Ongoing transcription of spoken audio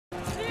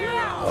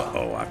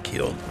Uh-oh, I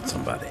killed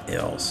somebody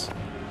else.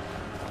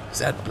 Is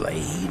that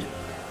Blade?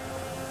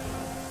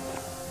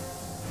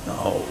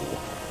 No.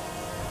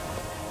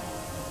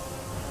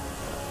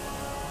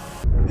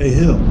 Hey,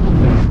 Hill.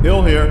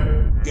 Hill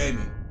here.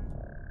 Gaming.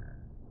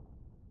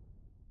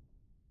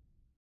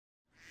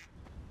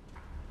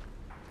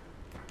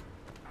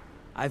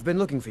 I've been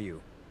looking for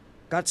you.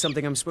 Got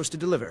something I'm supposed to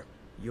deliver.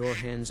 Your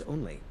hands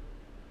only.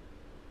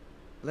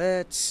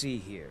 Let's see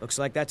here. Looks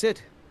like that's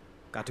it.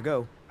 Got to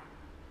go.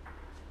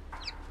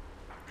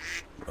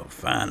 Well,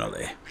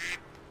 finally.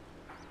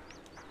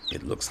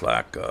 It looks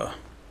like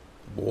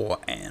War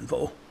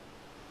Anvil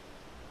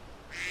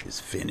is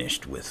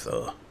finished with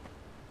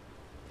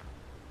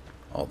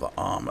all the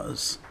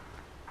armors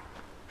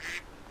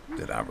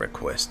that I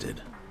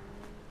requested.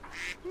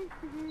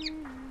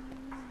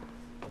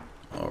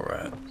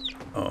 Alright.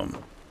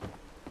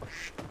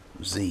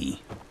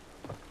 Z.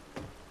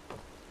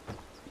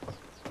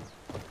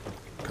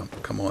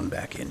 Come on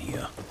back in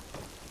here.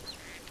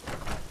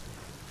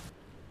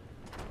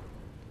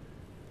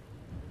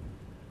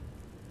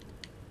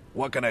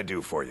 What can I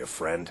do for you,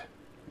 friend?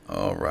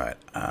 Alright.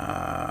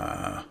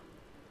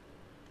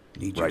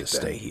 Need you to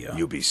stay here.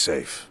 You be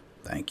safe.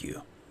 Thank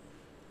you.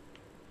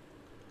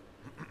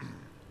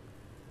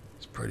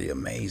 It's pretty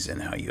amazing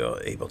how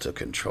you're able to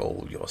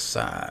control your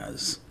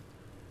size.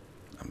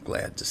 I'm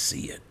glad to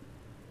see it.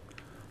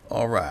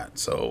 Alright,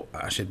 so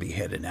I should be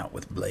heading out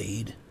with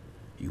Blade.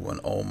 You and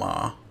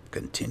Omar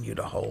continue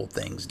to hold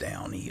things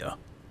down here.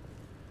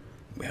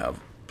 We have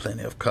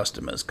plenty of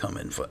customers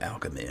coming for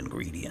alchemy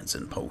ingredients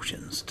and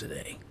potions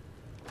today.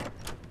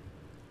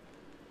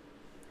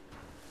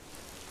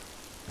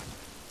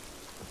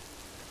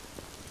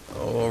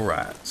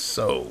 Alright,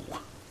 so.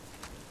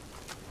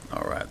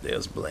 Alright,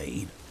 there's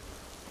Blade.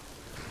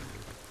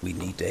 We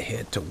need to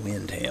head to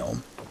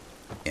Windhelm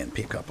and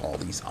pick up all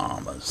these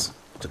armors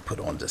to put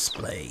on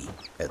display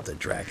at the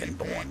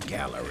Dragonborn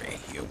Gallery.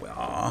 Here we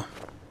are.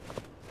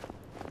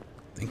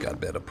 I think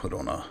I'd better put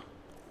on a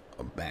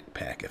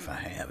backpack if I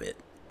have it.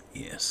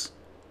 Yes.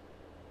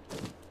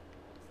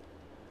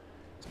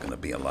 It's gonna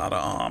be a lot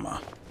of armor.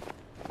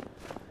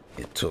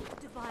 It took,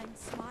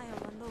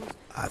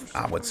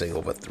 I would say,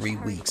 over 3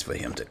 weeks for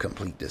him to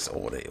complete this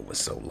order. It was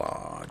so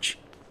large.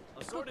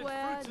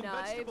 Cookware,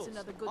 knives, and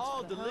other goods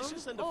All for the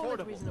delicious home, and all with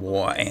affordable. reasonable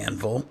War prices.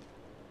 Anvil.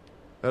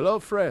 Hello,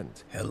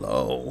 friend.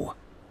 Hello.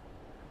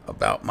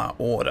 About my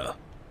order.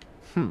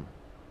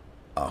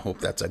 I hope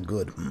that's a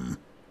good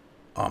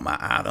Are my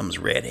items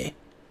ready?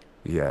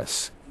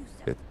 Yes.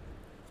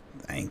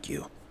 Thank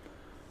you.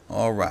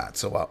 Alright,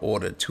 so I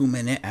ordered too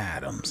many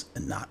items,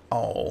 and not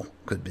all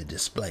could be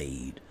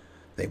displayed.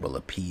 They will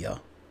appear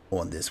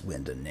on this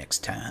window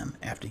next time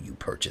after you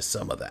purchase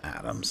some of the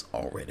items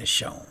already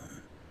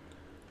shown.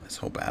 Let's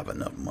hope I have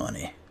enough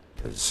money.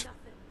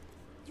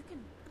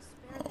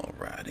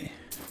 Alrighty.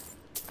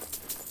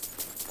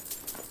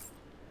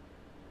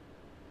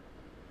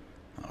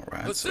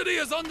 Alright. The city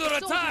is under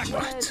attack!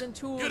 What?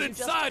 Get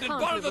inside and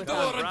bar the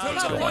door until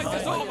the fight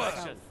is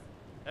over!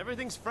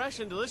 Everything's fresh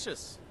and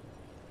delicious.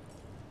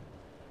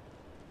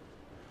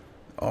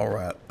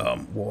 Alright,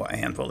 War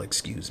Anvil,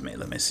 excuse me.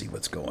 Let me see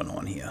what's going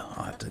on here.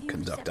 I'll have to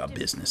conduct our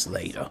business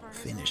later.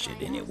 Finish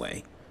it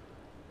anyway.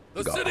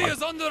 The city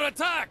is under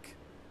attack!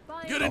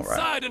 Get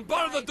inside and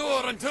bar the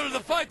door until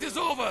the fight is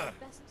over!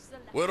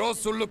 We're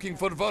also looking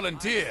for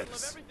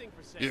volunteers.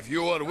 If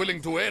you are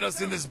willing to aid us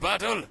in this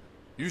battle,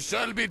 you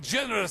shall be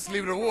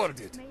generously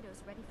rewarded.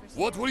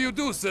 What will you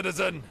do,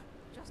 citizen?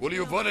 Will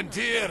you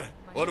volunteer,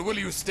 or will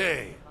you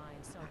stay?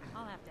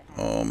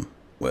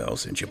 Well,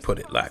 since you put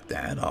it like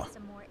that,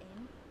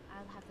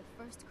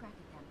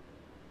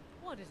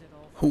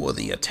 who are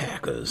the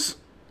attackers?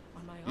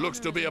 Looks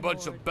to be a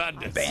bunch of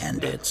bandits.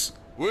 Bandits?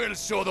 We'll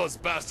show those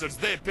bastards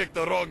they picked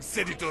the wrong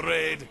city to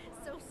raid.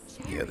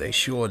 Yeah, they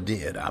sure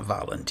did. I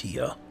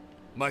volunteer.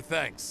 My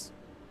thanks.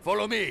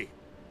 Follow me.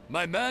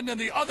 My men and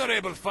the other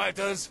able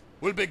fighters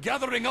will be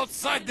gathering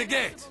outside the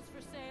gate.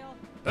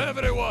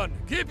 Everyone,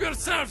 keep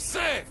yourselves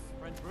safe.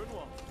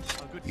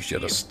 You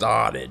should have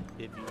started.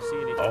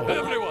 Oh.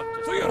 Everyone,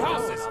 to your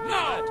houses,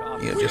 now!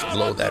 Yeah, just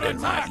blow that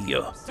in my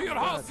ear. To your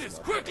houses,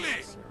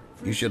 quickly!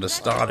 You should have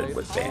started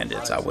with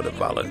bandits. I would have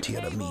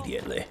volunteered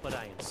immediately.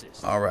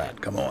 Alright,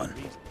 come on.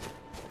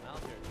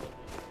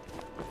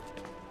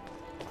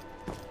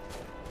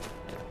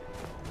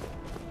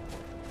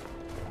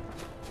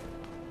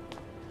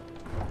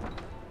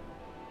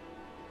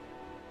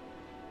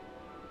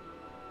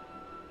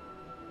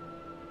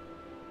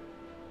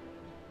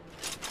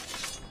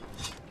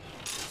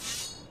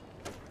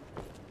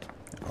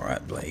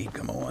 Alright, Blade,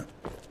 come on.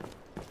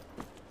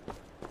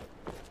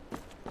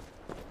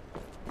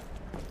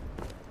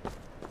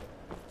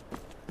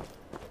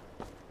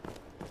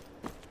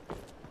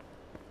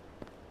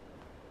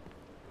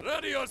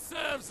 Ready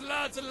yourselves,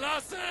 lads and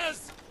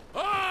lasses!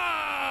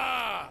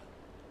 Ah!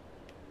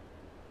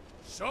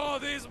 Show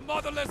these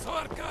motherless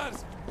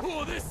workers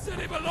who this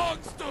city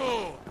belongs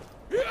to!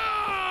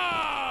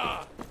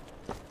 Yeah!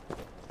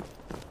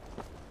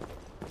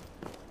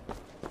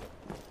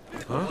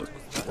 Huh?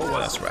 Oh,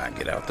 that's right.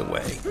 Get out the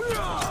way.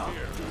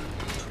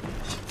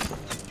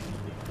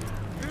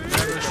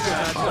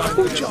 Oh,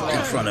 who jumped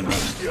in front of me?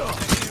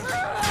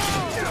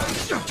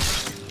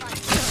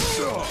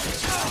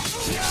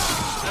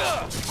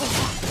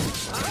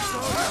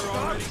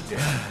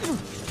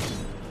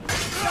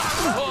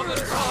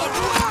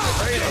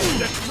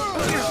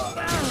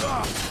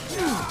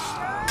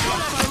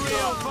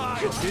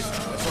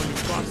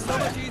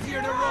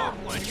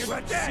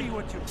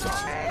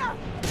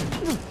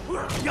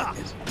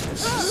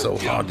 It's so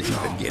hard to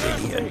even get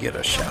in here and get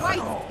a shot.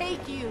 Right,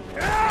 take you.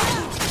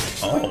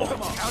 Oh.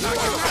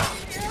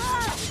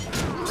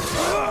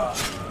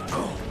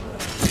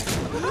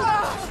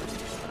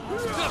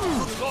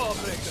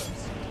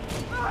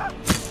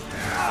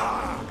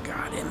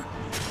 Got him.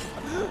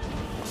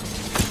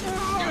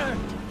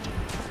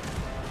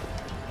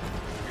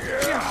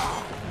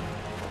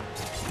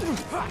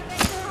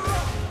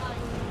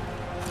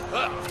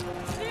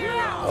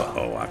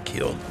 Uh-oh, I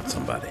killed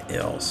somebody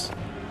else.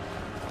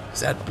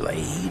 Is that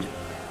Blade?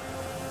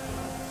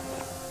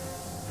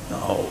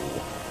 No.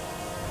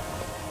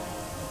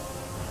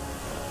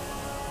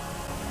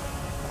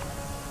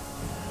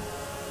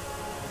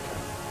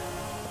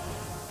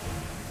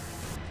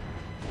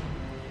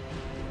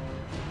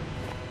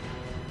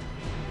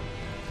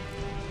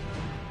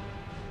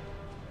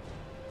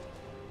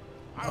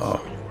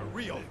 Oh.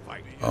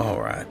 All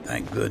right,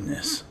 thank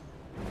goodness.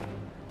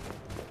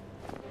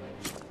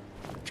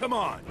 Come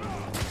on.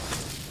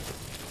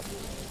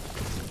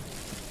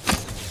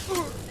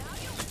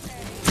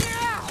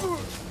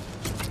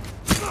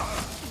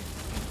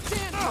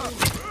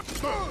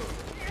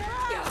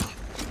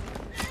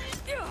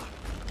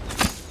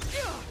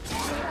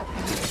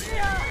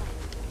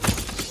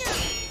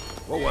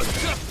 What was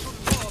that?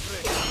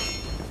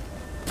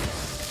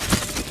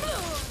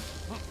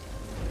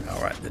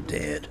 All right, the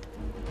dead.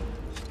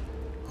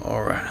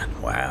 All right,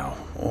 wow.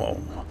 Oh,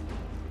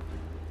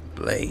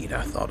 Blade,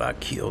 I thought I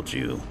killed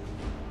you.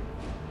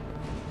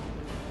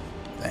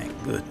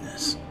 Thank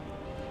goodness.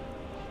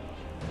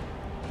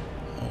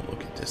 Oh,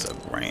 look at this, a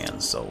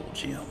grand soul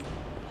gem.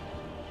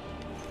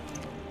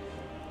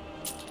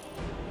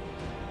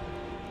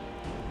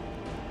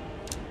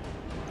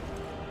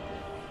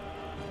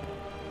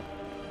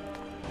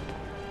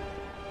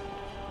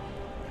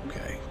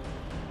 Okay.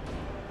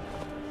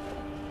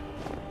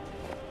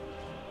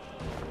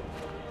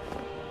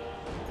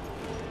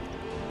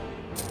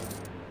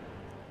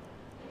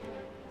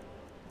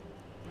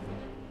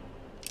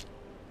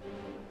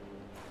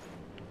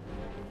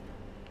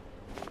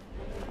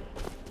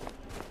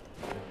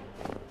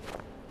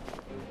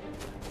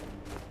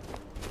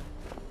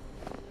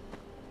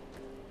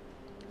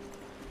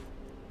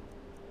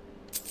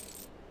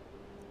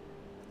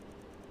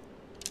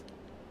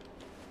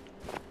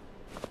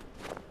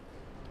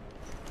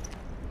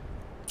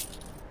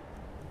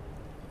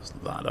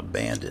 A lot of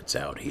bandits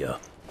out here.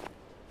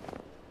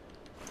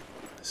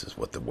 This is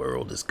what the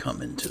world is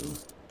coming to.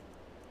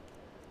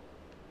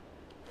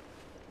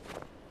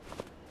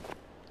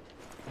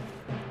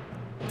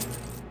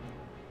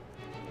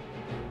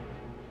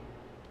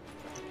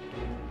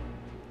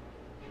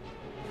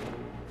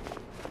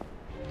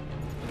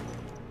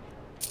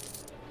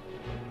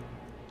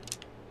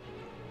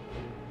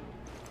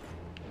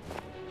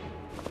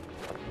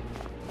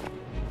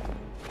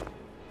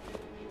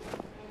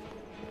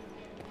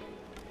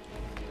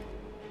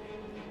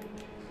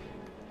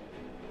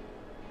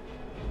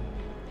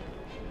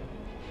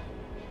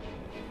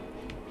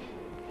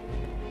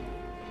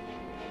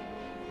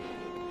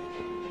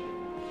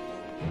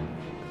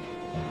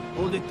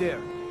 Hold it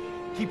there.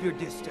 Keep your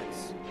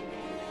distance.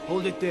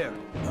 Hold it there.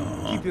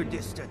 Keep your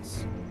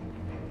distance.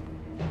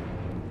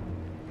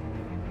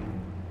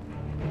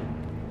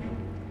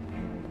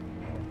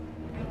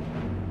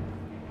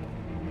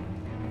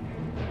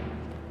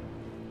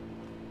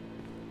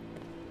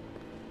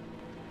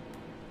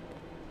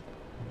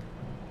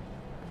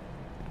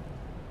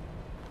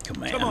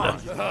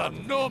 Commander.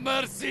 No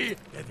mercy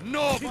and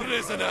no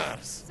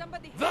prisoners.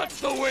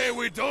 That's the way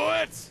we do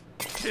it.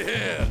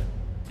 Here,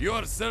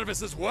 your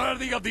service is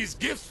worthy of these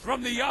gifts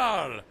from the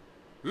Jarl.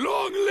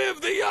 Long live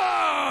the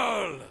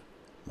Jarl!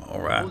 All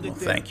right, well,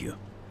 thank you.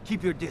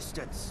 Keep your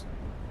distance.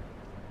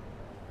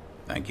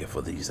 Thank you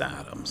for these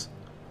items.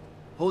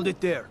 Hold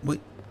it there. We,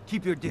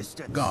 Keep your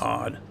distance.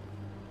 God,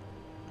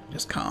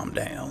 just calm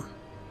down.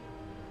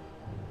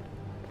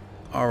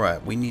 All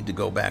right, we need to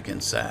go back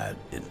inside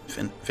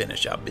and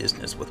finish our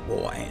business with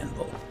War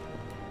Anvil.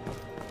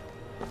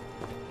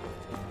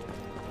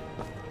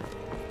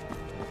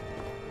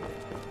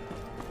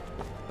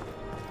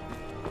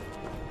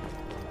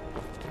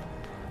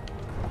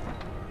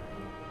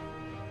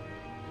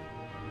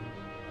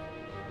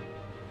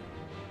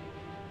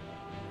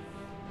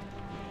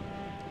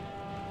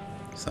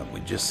 So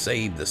we just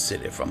saved the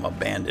city from a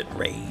bandit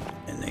raid,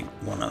 and they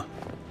want to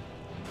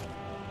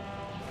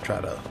try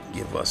to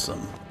give us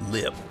some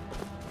lip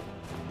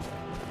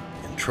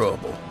and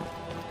trouble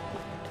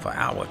for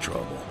our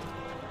trouble.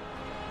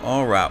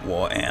 All right,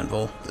 War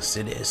Anvil, the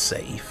city is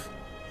safe.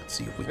 Let's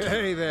see if we can.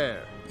 Hey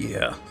there.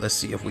 Yeah, let's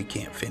see if we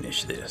can't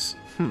finish this.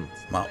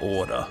 My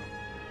order.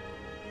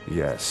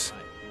 Yes,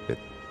 it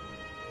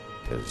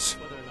is.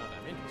 Whether or not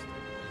I'm interested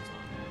depends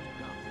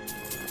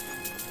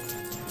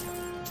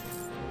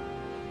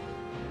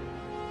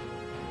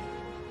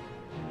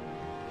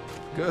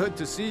on Good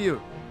to see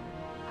you.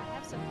 I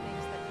have some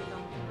things that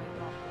belong to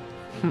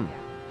my daughter.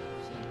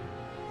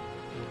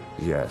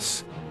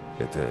 Yes,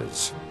 it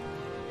is.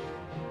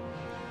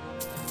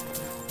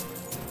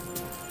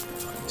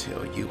 I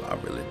tell you, I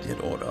really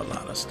did order a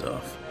lot of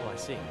stuff. Oh, I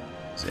see.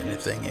 Is there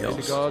anything May the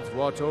else? gods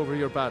watch over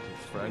your battles,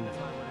 friend.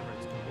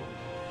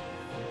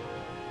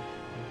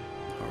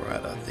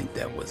 Alright, I think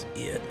that was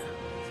it.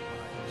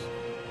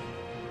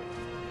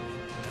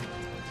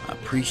 I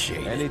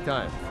appreciate it.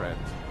 Anytime, friend.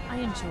 I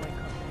enjoy company.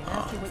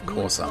 After what Of you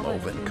course and I'm Paula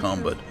have been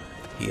over-encumbered.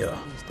 through. Here,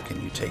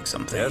 can you take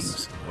some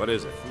things? What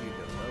is it?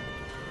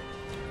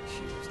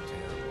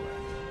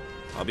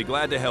 I'll be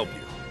glad to help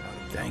you.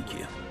 Thank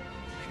you.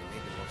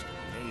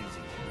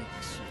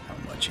 How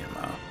much am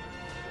I?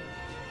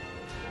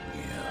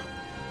 Yeah.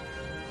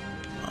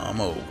 I'm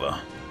over.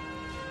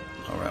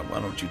 Alright, why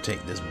don't you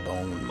take this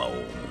bone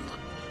mold?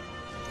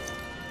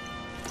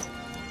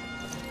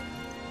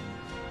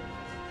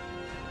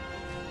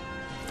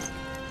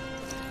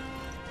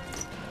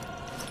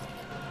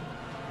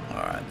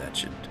 Alright, that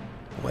should...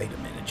 Wait a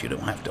minute, you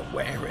don't have to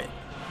wear it.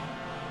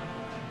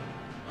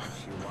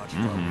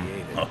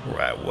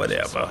 Alright,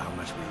 whatever.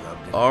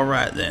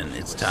 Alright then,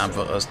 it's time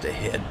for us to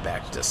head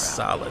back to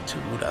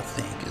Solitude, I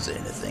think. Is there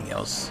anything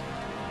else?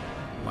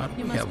 Why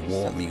do we have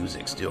war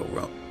music still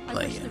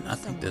playing? I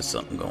think there's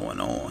something going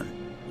on.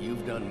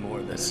 You've done more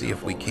than Let's see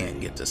if we can't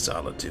get to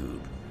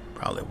Solitude.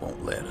 Probably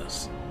won't let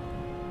us.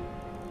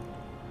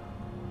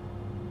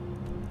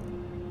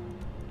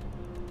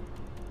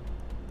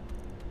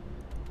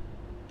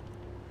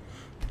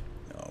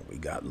 Oh, we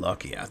got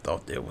lucky. I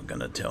thought they were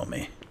gonna tell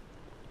me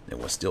there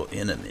were still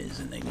enemies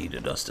and they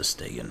needed us to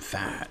stay and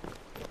fight.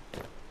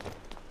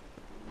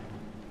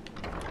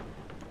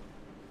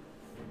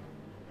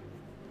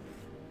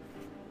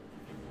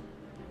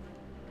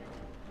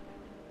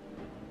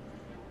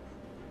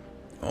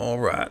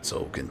 Alright,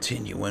 so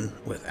continuing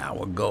with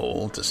our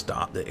goal to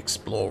start the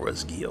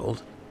Explorers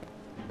Guild.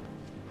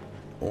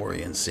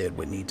 Orion said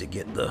we need to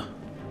get the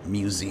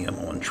museum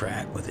on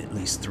track with at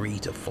least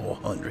 300 to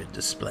 400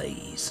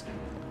 displays.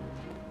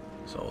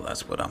 So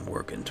that's what I'm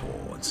working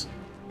towards.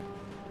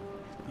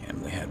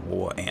 And we had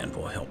War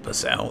Anvil help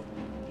us out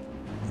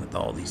with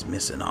all these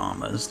missing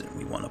armors that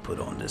we want to put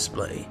on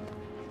display.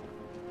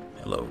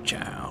 Hello,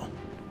 Chow.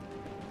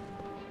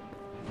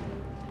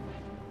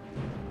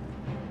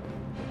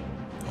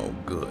 Oh,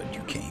 good, you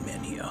came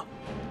in here.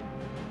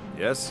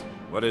 Yes?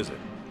 What is it?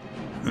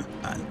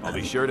 I'll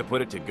be sure to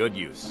put it to good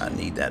use. I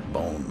need that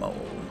bone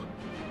mold.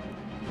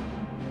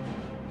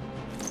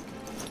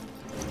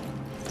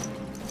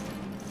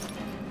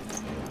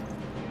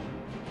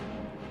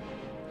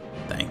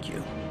 Thank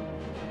you.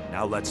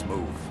 Now let's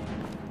move.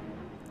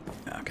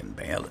 I can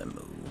barely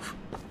move.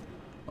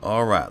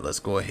 Alright, let's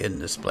go ahead and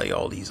display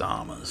all these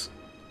armors.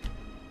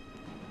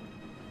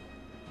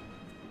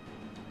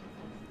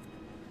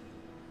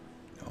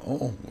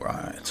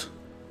 Alright.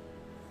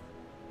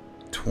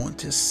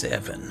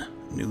 27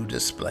 new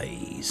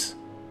displays.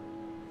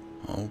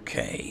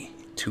 Okay,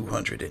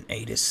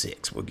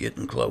 286. We're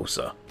getting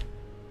closer.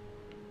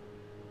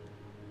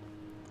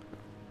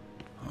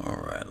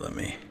 Alright, let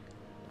me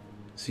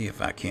see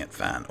if I can't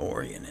find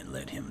Orion and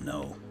let him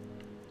know.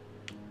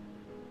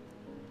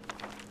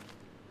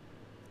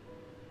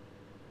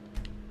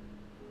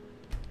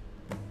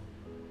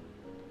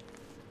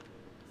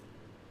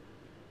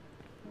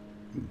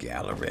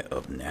 Gallery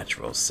of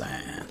Natural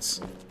Science.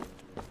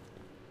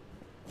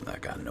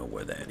 Like I know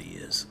where that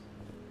is.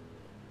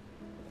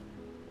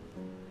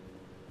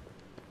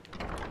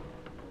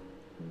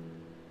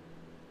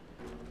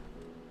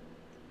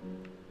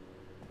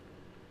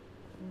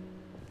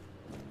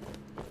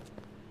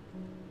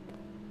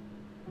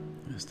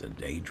 That's the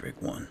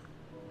Daedric one.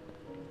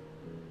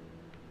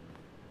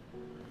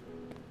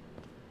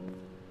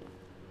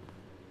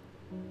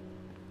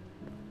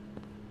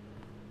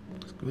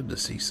 It's good to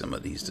see some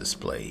of these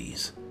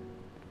displays.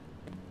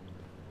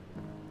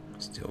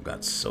 Still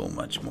got so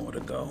much more to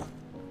go.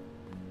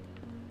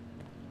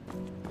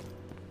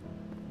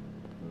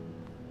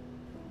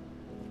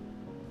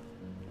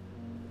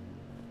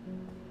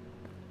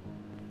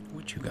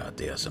 What you got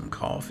there? Some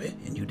coffee?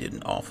 And you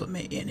didn't offer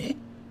me any?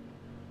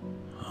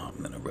 Oh,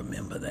 I'm gonna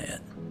remember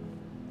that.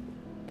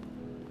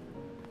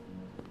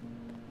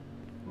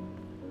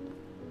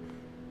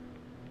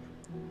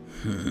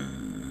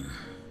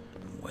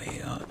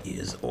 Where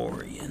is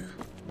Orion?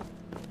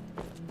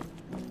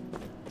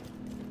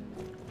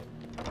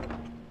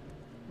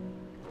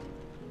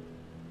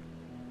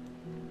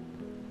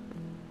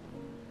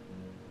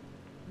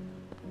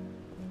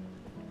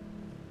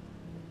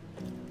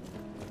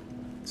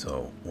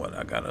 So, what,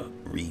 I gotta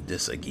read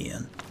this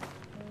again?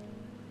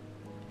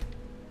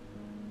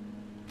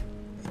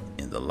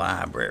 In the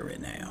library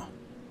now.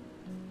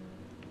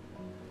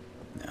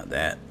 Now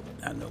that,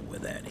 I know where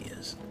that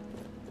is.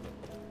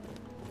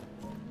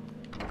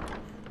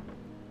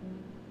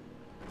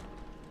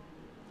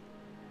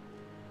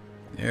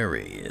 There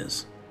he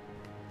is.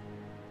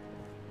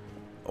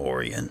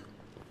 Orion.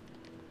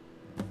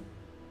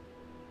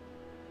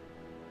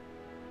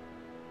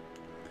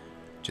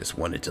 Just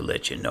wanted to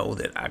let you know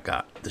that I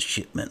got the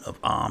shipment of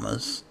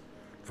armors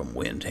from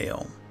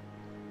Windhelm.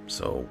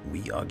 So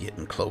we are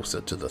getting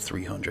closer to the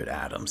 300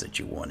 items that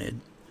you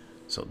wanted.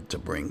 So to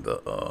bring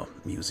the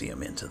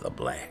museum into the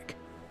black.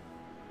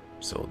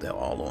 So they're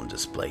all on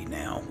display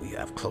now. We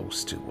have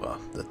close to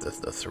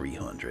the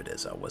 300,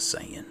 as I was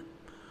saying.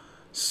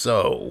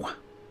 So,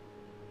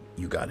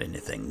 you got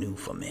anything new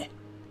for me?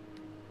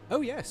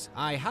 Oh yes,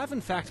 I have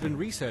in fact been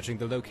researching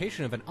the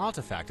location of an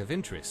artifact of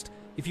interest.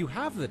 If you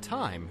have the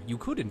time, you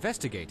could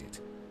investigate it.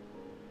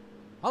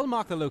 I'll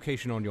mark the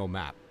location on your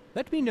map.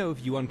 Let me know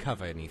if you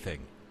uncover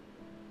anything.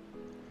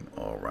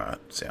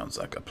 Alright, sounds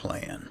like a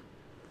plan.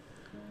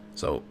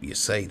 So, you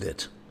say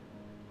that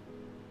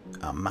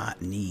I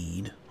might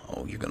need...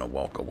 Oh, you're gonna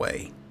walk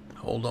away.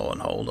 Hold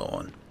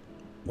on.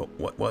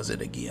 What was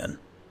it again?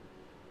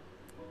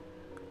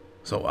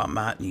 So I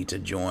might need to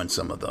join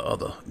some of the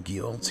other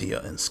guilds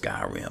here in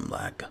Skyrim,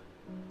 like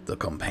the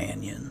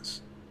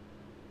Companions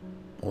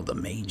or the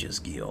Mages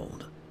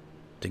Guild,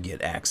 to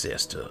get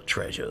access to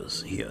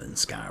treasures here in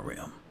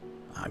Skyrim.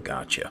 I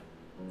gotcha.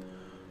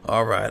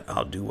 Alright,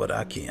 I'll do what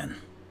I can.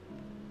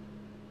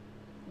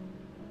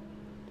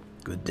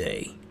 Good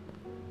day.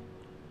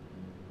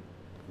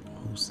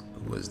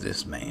 Who is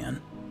this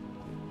man?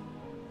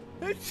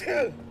 Are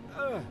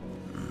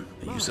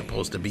you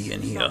supposed to be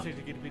in here?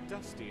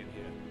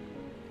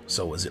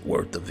 So is it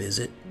worth the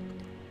visit?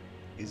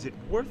 Is it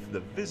worth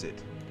the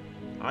visit?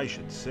 I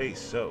should say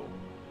so.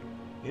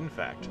 In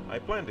fact, I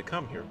plan to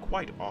come here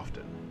quite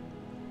often.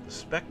 The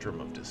spectrum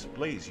of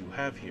displays you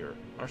have here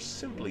are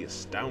simply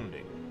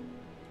astounding.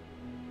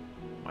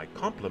 My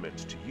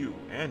compliments to you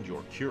and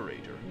your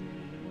curator.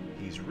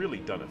 He's really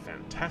done a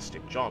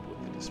fantastic job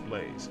with the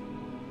displays.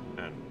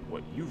 And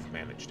what you've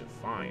managed to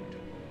find,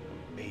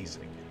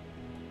 amazing.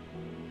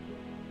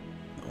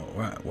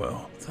 Alright,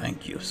 well,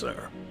 thank you,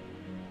 sir.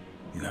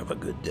 You have a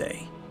good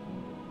day.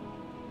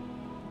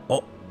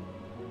 Oh,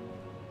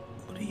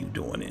 what are you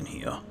doing in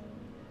here?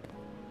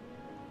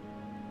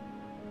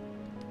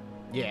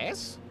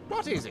 Yes?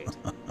 What is it?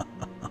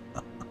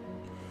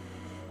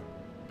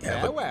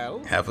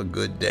 Farewell. Have a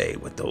good day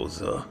with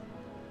those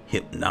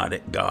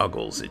hypnotic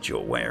goggles that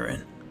you're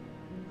wearing.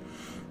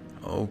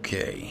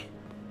 Okay.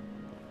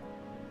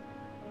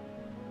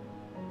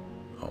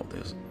 Oh,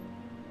 there's...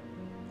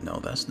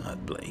 No, that's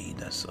not Blade.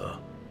 That's,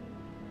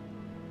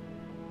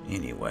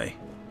 Anyway.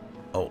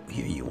 Oh,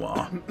 here you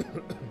are.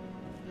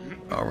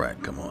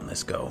 Alright, come on,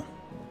 let's go.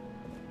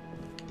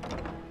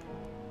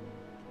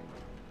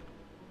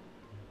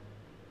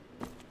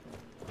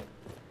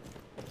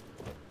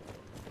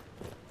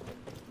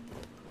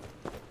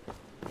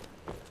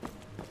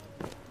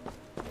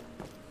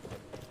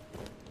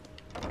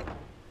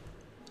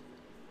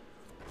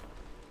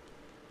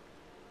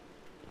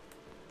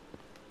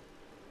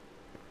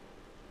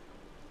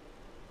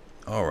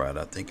 Alright,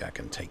 I think I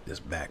can take this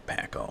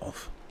backpack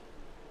off.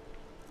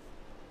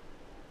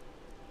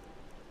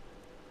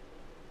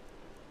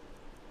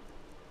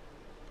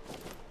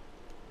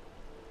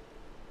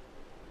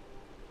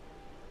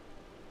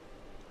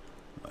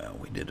 Well,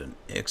 we did an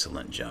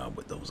excellent job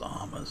with those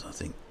armors. I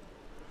think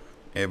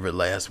every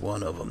last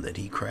one of them that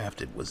he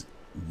crafted was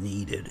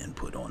needed and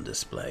put on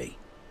display.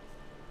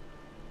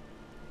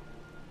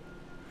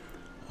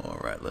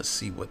 Alright, let's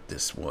see what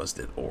this was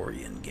that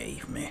Orion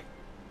gave me.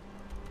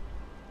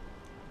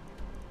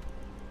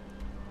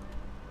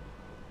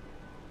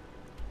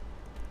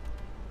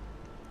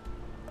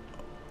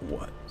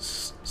 What?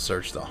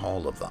 Search the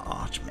Hall of the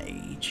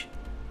Archmage.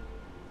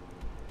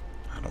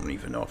 I don't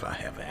even know if I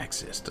have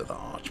access to the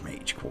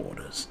Archmage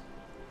quarters.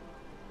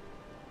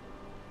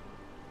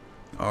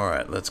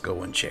 Alright, let's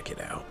go and check it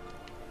out.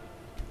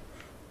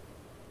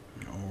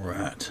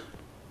 Alright.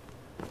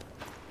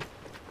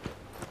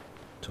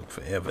 Took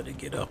forever to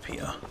get up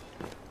here.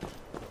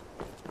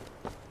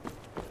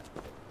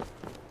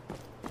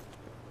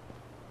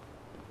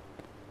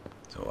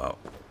 So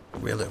I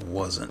really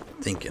wasn't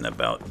thinking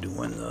about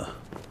doing the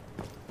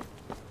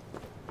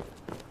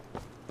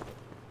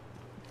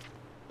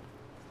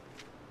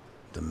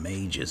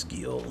Mages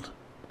Guild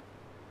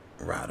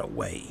right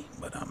away,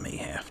 but I may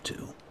have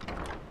to.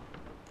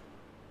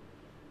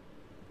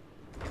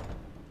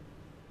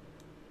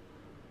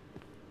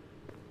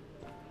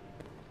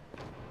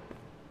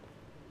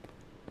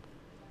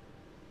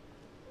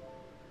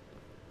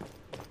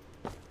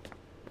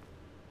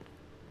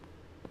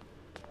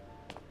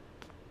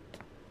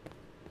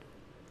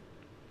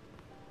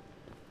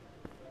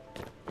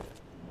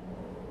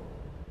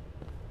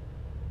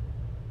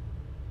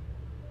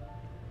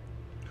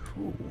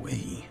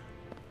 Ooh-wee.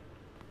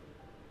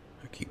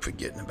 I keep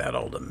forgetting about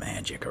all the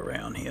magic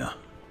around here.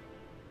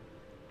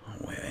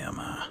 Where am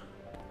I?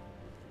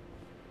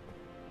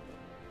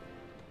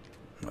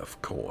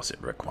 Of course,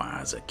 it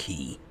requires a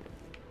key.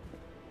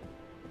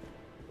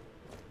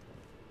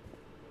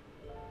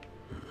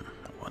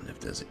 I wonder if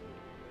there's a...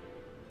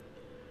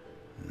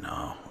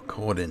 No,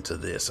 according to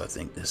this, I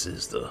think this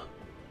is the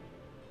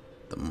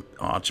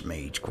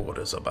Archmage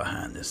quarters are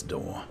behind this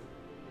door.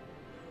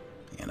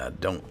 And I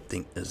don't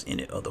think there's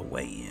any other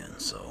way in,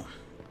 so...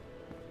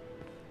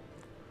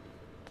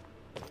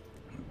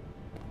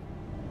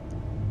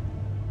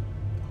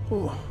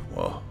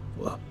 Oh,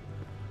 well,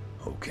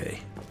 okay.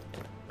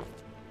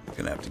 We're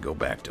gonna have to go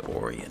back to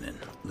Orion and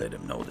let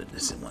him know that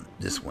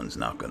this one's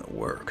not gonna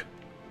work.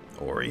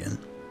 Orion?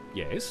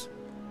 Yes?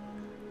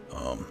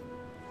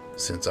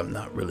 Since I'm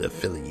not really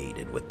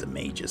affiliated with the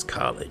Mages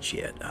College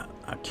yet,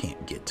 I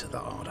can't get to the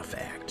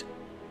artifact.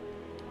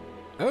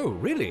 Oh,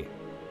 really?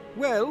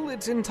 Well,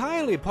 it's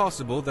entirely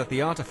possible that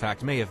the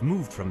artifact may have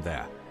moved from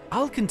there.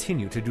 I'll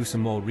continue to do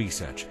some more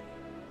research.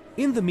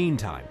 In the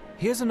meantime,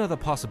 here's another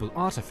possible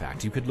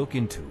artifact you could look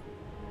into.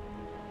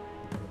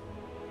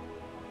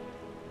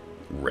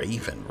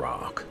 Raven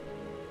Rock.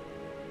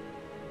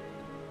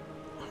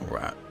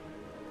 Alright.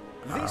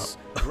 This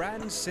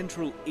grand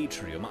central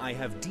atrium I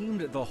have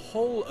deemed the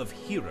Hall of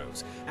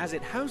Heroes, as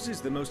it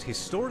houses the most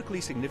historically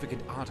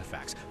significant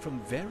artifacts from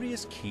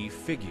various key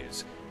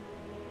figures.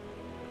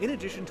 In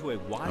addition to a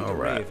wide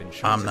array of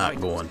insurance I'm not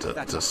items going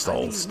that to are stall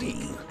highly steam.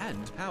 unique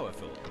and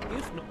powerful,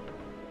 if not...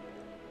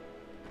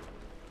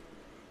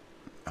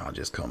 I'll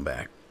just come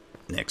back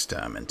next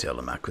time and tell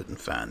him I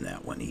couldn't find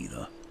that one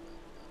either.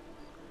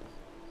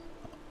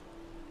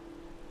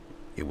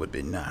 It would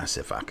be nice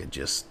if I could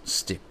just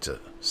stick to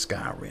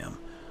Skyrim.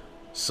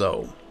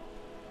 So,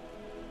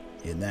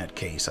 in that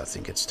case, I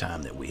think it's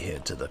time that we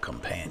head to the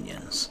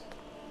Companions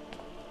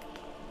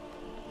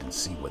and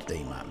see what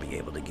they might be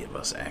able to give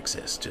us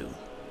access to.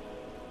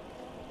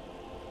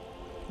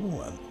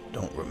 Ooh, I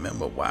don't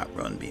remember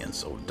Whiterun being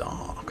so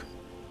dark.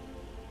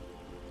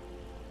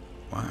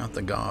 Why aren't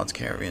the guards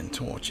carrying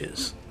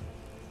torches?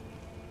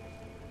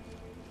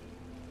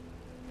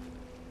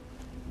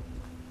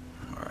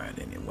 Alright,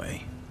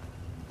 anyway.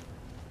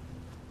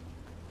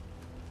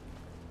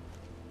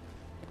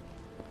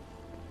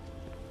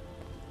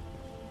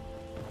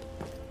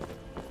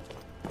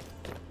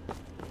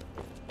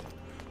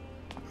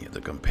 Yeah,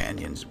 the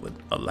Companions would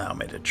allow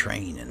me to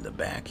train in the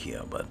back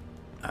here, but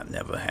I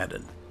never had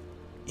an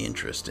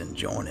interest in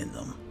joining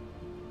them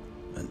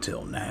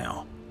until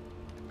now.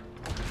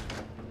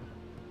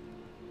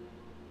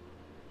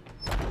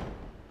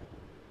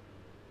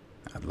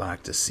 I'd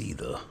like to see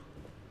the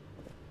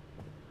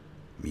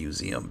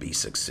museum be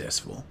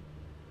successful.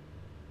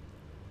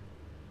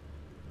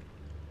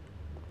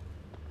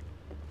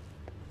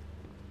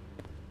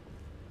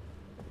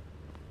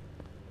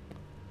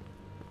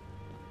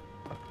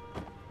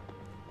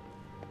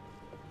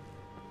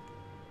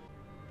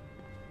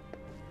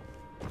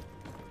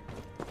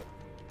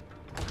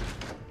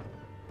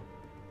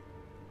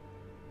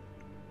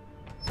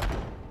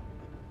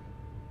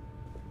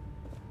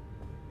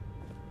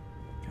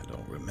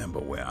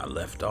 Where I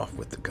left off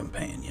with the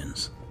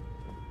Companions.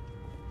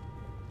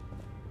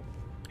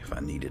 If I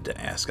needed to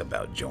ask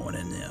about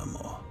joining them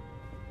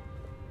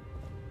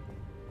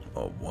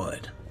or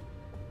what.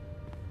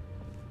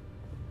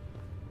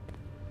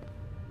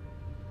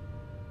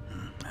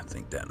 I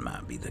think that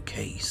might be the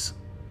case.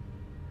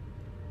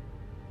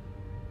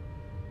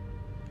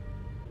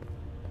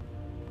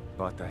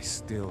 But I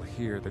still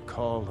hear the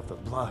call of the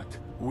blood.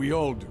 We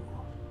all do.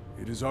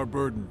 It is our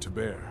burden to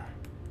bear.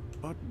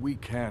 But we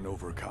can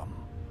overcome.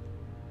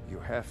 You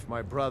have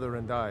my brother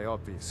and I,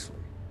 obviously.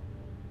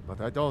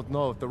 But I don't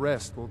know if the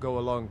rest will go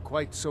along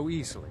quite so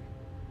easily.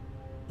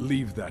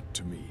 Leave that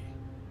to me.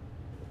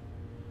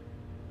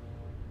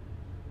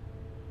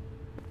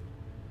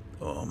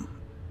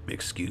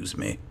 Excuse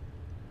me?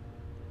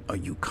 Are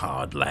you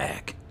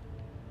Cardlack?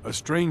 A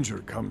stranger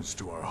comes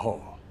to our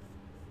hall.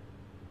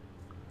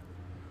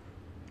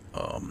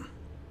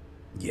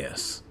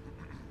 Yes.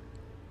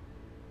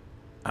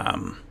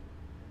 I'm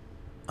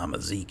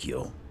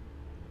Ezekiel.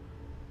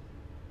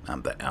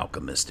 I'm the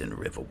alchemist in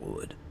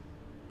Riverwood.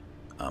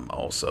 I'm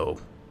also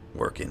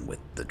working with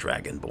the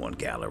Dragonborn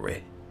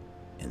Gallery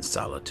in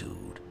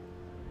Solitude.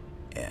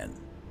 And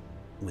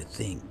we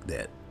think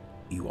that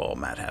you all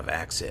might have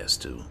access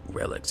to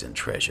relics and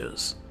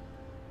treasures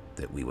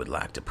that we would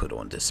like to put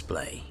on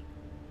display.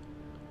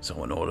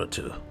 So in order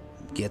to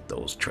get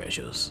those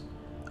treasures,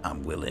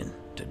 I'm willing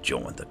to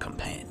join the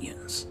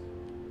Companions.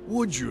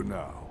 Would you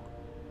now?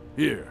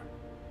 Here,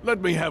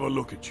 let me have a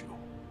look at you.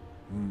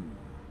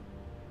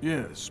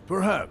 Yes,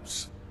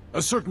 perhaps.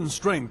 A certain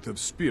strength of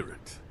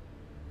spirit.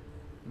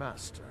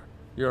 Master,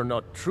 you're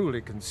not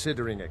truly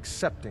considering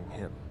accepting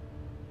him.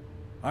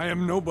 I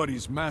am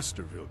nobody's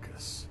master,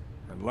 Vilkas.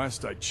 And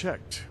last I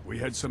checked, we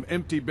had some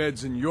empty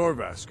beds in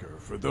Jorvaskr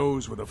for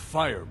those with a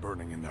fire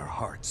burning in their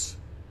hearts.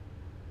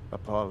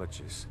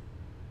 Apologies.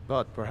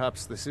 But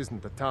perhaps this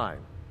isn't the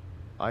time.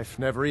 I've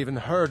never even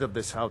heard of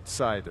this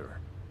outsider.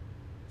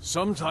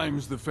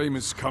 Sometimes the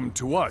famous come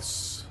to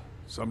us.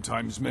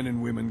 Sometimes men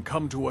and women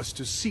come to us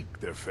to seek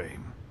their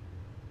fame.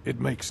 It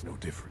makes no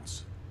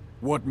difference.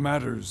 What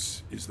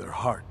matters is their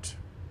heart.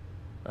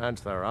 And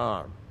their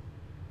arm.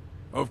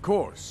 Of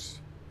course.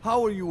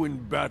 How are you in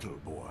battle,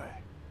 boy?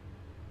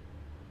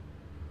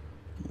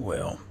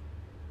 Well,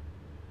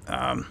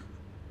 I'm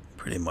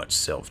pretty much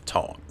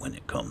self-taught when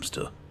it comes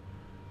to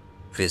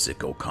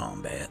physical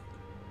combat.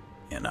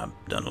 And I've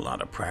done a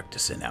lot of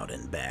practicing out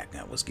in back.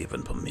 I was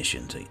given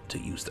permission to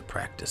use the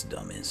practice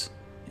dummies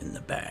in the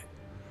back.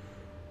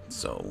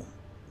 So,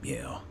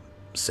 yeah,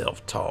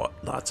 self-taught,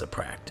 lots of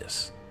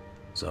practice.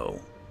 So,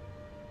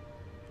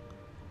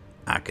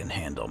 I can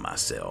handle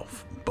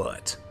myself,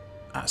 but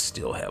I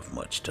still have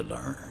much to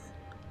learn.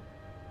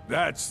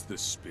 That's the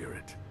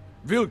spirit.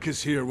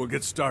 Vilkas here will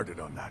get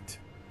started on that.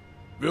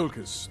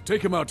 Vilkas,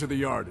 take him out to the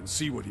yard and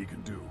see what he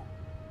can do.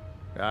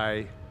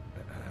 Aye.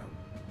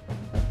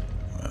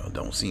 Well,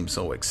 don't seem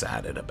so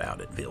excited about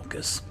it,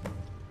 Vilkas.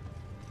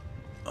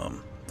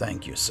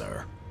 Thank you,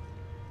 sir.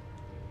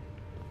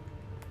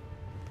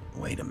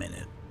 Wait a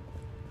minute.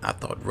 I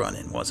thought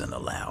running wasn't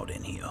allowed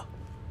in here.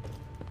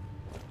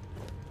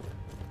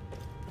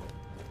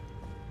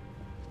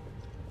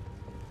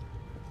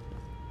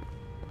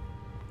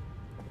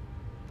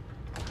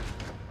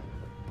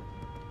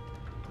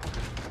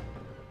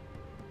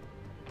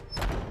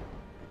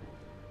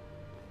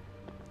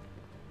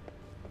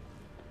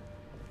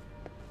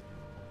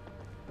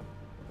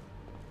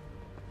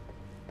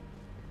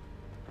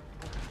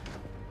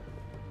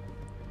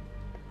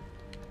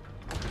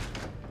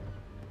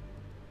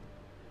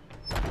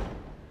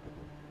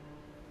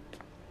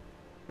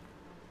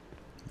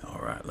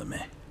 Let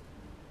me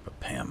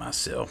prepare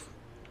myself.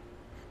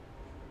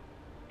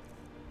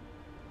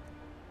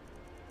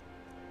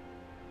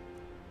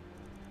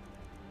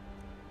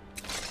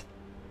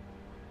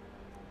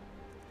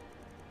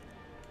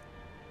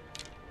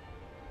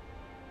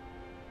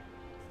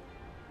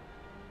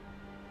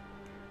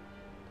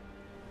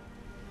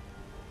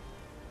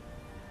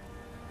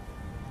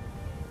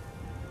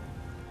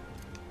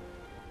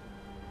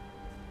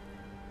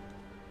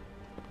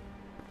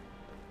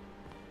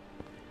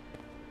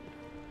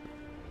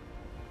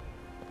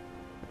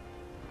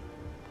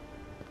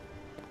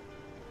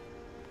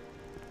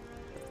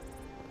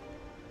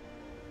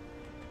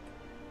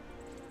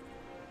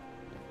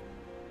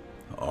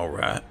 All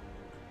right.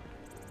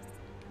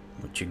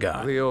 What you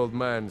got? The old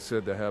man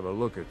said to have a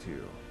look at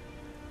you.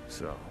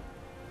 So,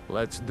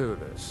 let's do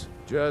this.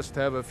 Just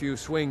have a few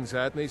swings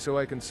at me so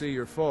I can see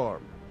your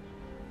form.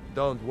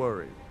 Don't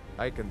worry,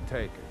 I can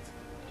take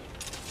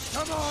it.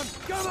 Come on!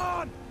 Come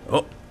on!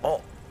 Oh,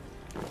 oh.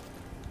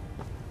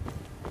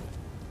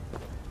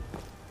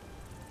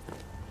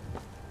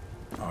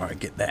 All right,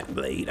 get that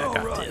blade. I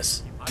got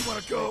this. I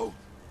want to go.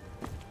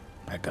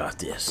 I got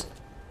this.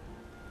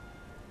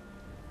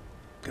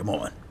 Come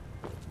on.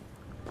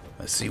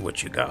 Let's see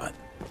what you got.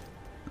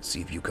 Let's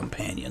see if you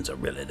companions are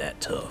really that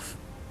tough.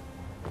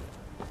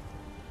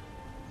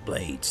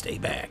 Blade, stay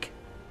back.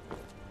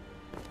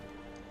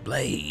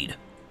 Blade.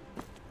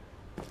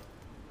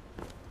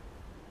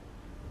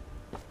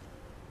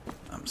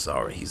 I'm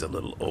sorry, he's a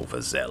little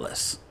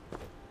overzealous.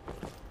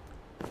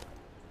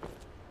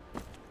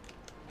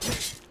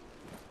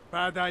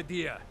 Bad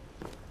idea.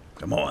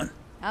 Come on.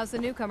 How's the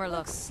newcomer look?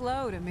 Looks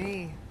slow to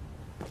me.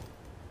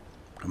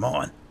 Come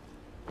on.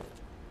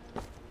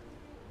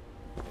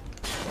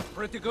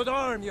 Pretty good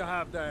arm you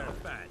have there.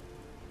 Not bad.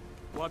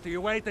 What are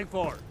you waiting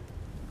for?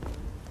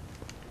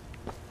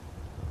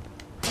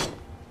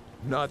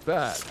 Not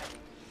bad.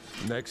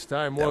 Next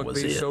time won't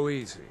be so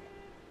easy.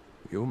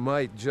 You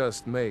might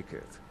just make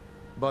it.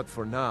 But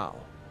for now,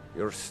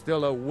 you're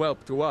still a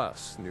whelp to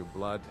us, new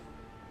blood.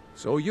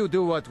 So you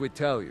do what we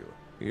tell you.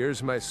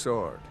 Here's my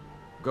sword.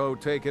 Go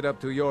take it up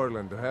to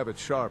Yorland to have it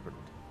sharpened.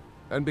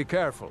 And be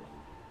careful.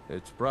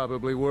 It's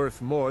probably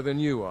worth more than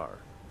you are.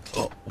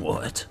 Oh,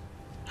 what?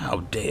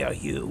 How dare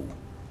you?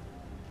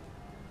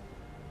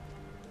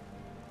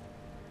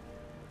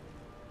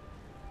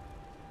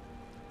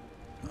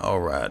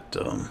 Alright,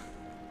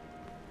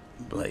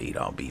 Blade,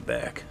 I'll be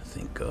back. I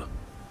think,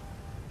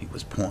 he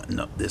was pointing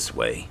up this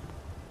way.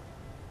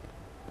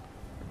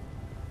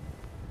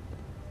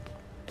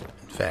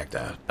 In fact,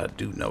 I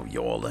do know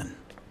Yorland.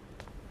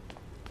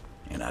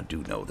 And I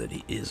do know that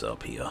he is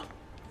up here.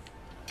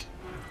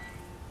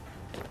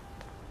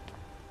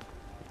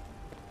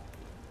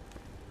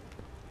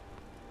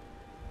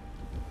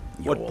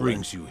 What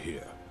brings you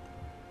here?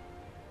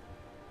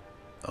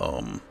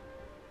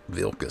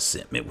 Vilkas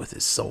sent me with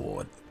his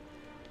sword.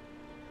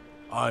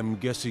 I'm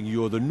guessing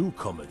you're the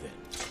newcomer then?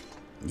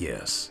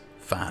 Yes,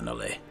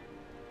 finally.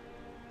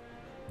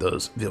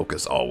 Does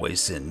Vilkas always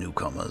send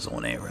newcomers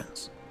on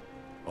errands?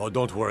 Oh,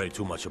 don't worry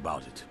too much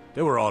about it.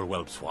 They were all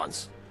whelps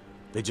once.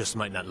 They just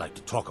might not like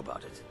to talk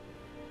about it.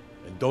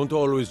 And don't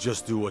always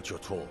just do what you're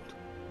told.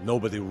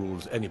 Nobody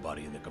rules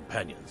anybody in the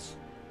companions.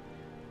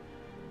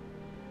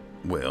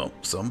 Well,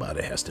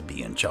 somebody has to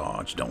be in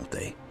charge, don't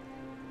they?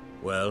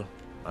 Well,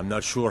 I'm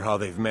not sure how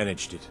they've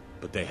managed it,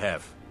 but they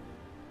have.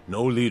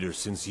 No leader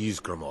since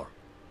Ysgramor.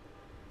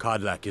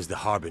 Kodlak is the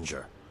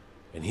Harbinger,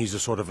 and he's a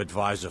sort of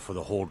advisor for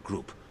the whole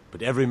group,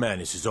 but every man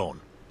is his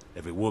own.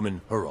 Every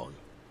woman, her own.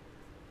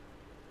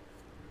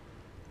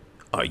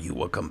 Are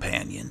you a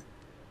companion?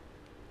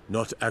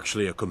 Not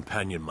actually a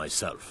companion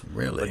myself.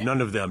 Really? But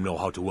none of them know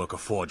how to work a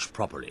forge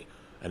properly.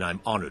 and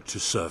I'm honored to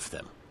serve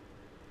them.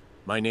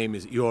 My name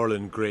is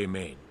Eorlin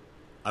Greymane.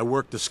 I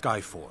work the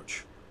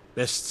Skyforge.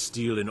 Best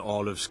steel in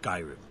all of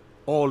Skyrim.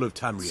 All of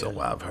Tamriel. So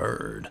I've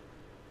heard.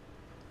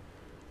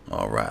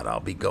 Alright, I'll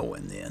be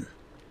going then.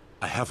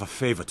 I have a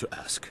favor to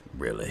ask.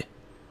 Really?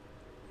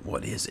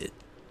 What is it?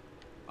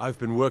 I've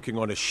been working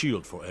on a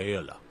shield for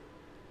Aela.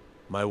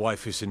 My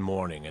wife is in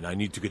mourning, and I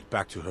need to get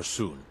back to her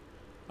soon.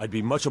 I'd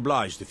be much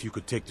obliged if you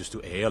could take this to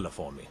Aela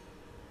for me.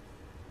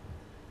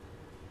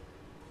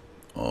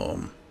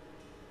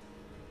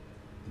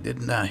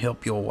 Didn't I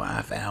help your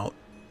wife out?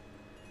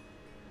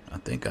 I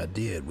think I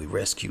did. We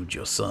rescued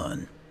your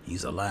son.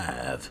 He's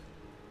alive.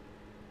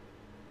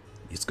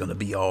 It's gonna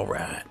be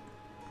alright.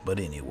 But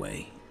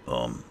anyway,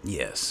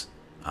 yes,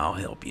 I'll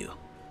help you.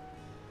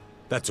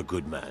 That's a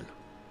good man.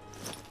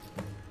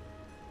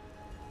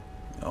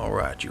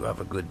 Alright, you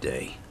have a good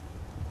day.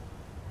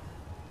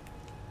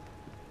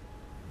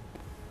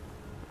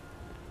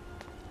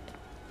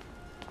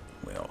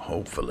 Well,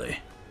 hopefully,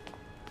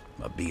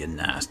 by being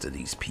nice to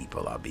these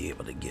people, I'll be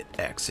able to get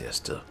access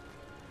to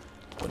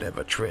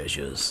whatever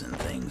treasures and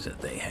things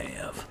that they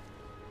have.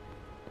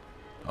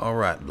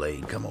 Alright,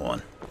 Blade, come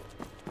on.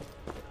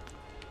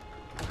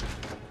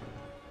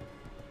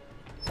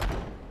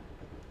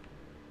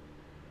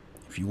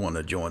 If you want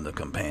to join the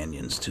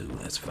companions too,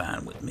 that's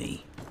fine with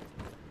me.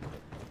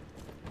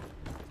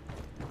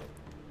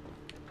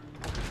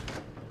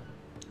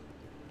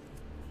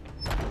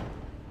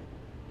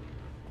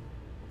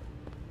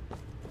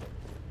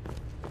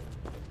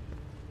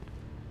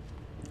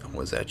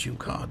 Was that you,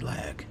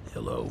 Codlag?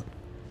 Hello.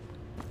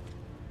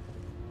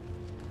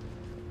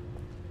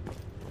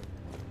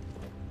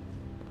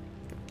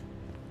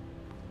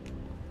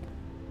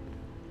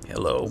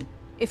 Hello.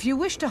 If you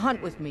wish to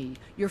hunt with me,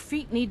 your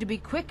feet need to be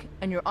quick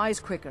and your eyes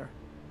quicker.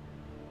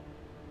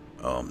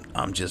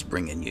 I'm just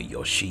bringing you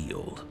your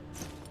shield.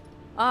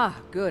 Ah,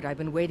 good. I've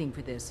been waiting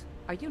for this.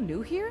 Are you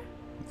new here?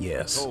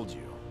 Yes. I told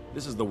you.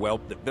 This is the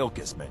whelp that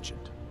Vilkas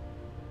mentioned.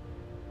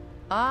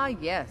 Ah,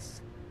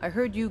 yes. I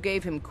heard you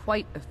gave him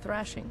quite a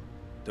thrashing.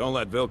 Don't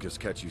let Vilkas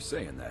catch you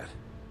saying that.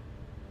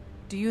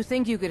 Do you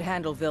think you could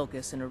handle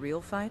Vilkas in a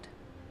real fight?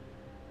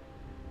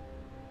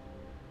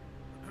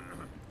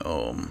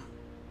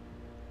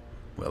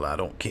 Well, I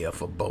don't care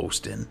for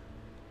boasting.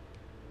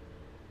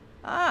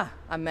 Ah,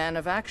 a man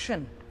of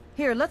action.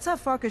 Here, let's have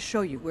Farkas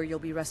show you where you'll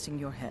be resting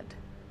your head.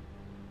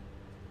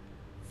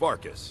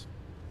 Farkas.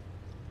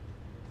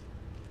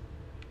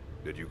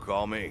 Did you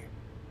call me?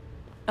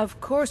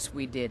 Of course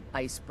we did,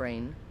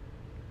 Icebrain.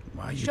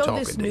 Why are you Show talking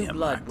this to new him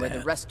blood like where that?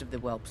 the rest of the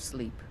whelps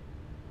sleep.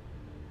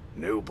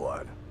 New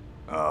blood?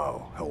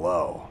 Oh,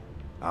 hello.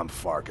 I'm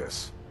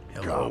Farkas.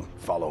 Hello. Come,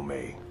 follow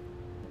me.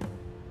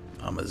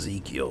 I'm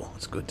Ezekiel.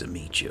 It's good to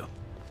meet you.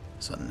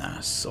 It's a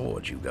nice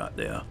sword you got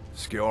there.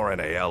 Skjor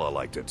and Aela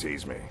like to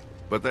tease me,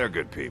 but they're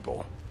good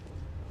people.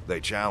 They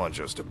challenge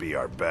us to be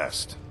our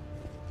best.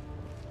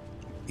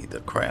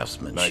 The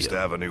craftsmanship. Nice to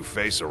have a new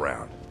face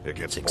around. It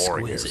gets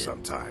boring here exquisite.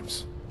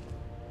 sometimes.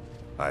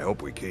 I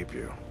hope we keep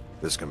you.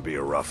 This can be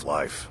a rough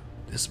life.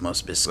 This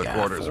must be The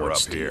quarters are Skyforge up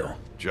steel. here.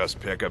 Just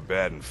pick a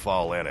bed and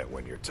fall in it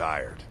when you're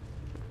tired.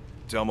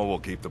 Telma will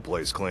keep the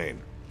place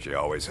clean. She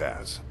always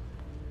has.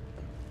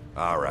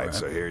 Alright,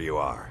 so here you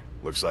are.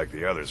 Looks like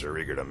the others are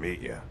eager to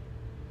meet you.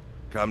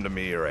 Come to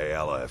me or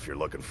Aela if you're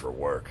looking for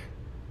work.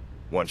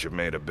 Once you've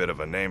made a bit of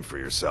a name for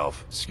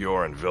yourself,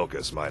 Skjor and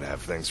Vilkas might have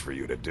things for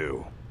you to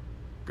do.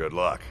 Good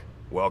luck.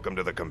 Welcome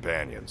to the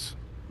Companions.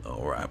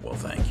 Alright, well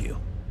thank you.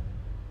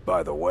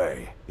 By the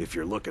way, if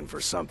you're looking for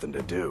something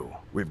to do,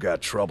 we've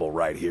got trouble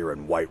right here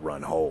in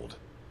Whiterun Hold.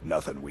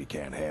 Nothing we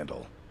can't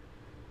handle.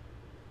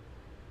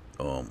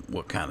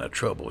 What kind of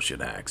trouble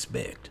should I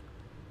expect?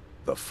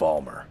 The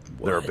Falmer.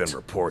 There have What? been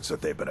reports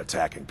that they've been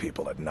attacking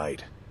people at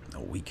night.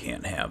 No, we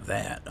can't have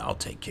that. I'll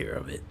take care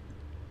of it.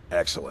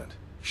 Excellent.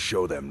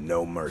 Show them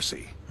no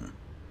mercy.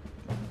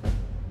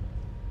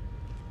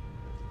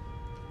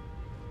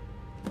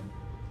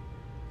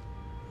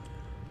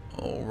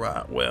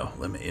 Alright, well,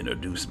 let me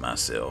introduce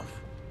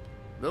myself.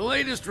 The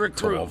latest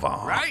recruit,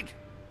 Torvald. right?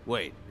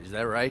 Wait, is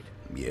that right?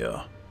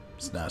 Yeah,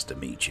 it's nice to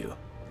meet you.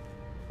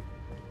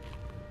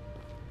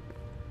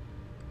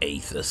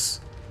 Aethys.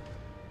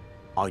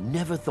 I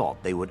never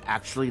thought they would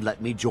actually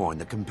let me join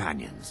the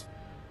Companions.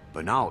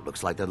 But now it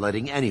looks like they're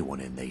letting anyone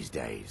in these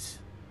days.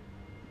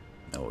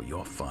 Oh,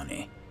 you're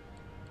funny.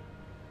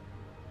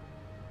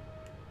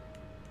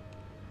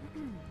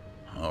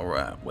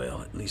 Alright,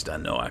 well, at least I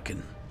know I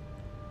can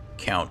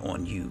count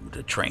on you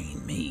to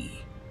train me.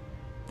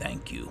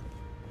 Thank you.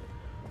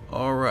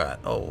 Alright,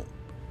 oh,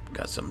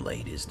 got some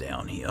ladies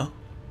down here.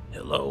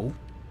 Hello?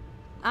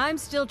 I'm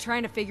still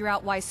trying to figure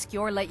out why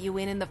Skjor let you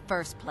in the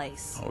first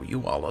place. Oh,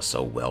 you all are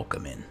so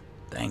welcoming.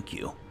 Thank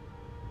you.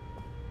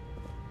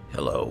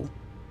 Hello?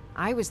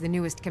 I was the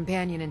newest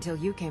companion until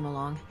you came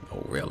along.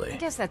 Oh, really? I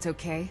guess that's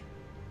okay.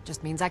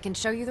 Just means I can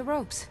show you the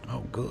ropes. Oh,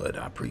 good.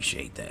 I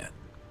appreciate that.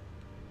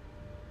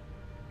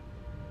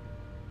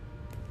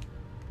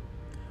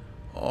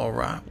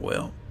 Alright,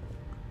 well.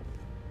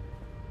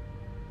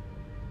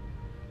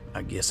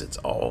 I guess it's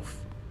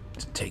off.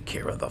 to take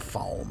care of the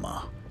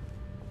Falmer.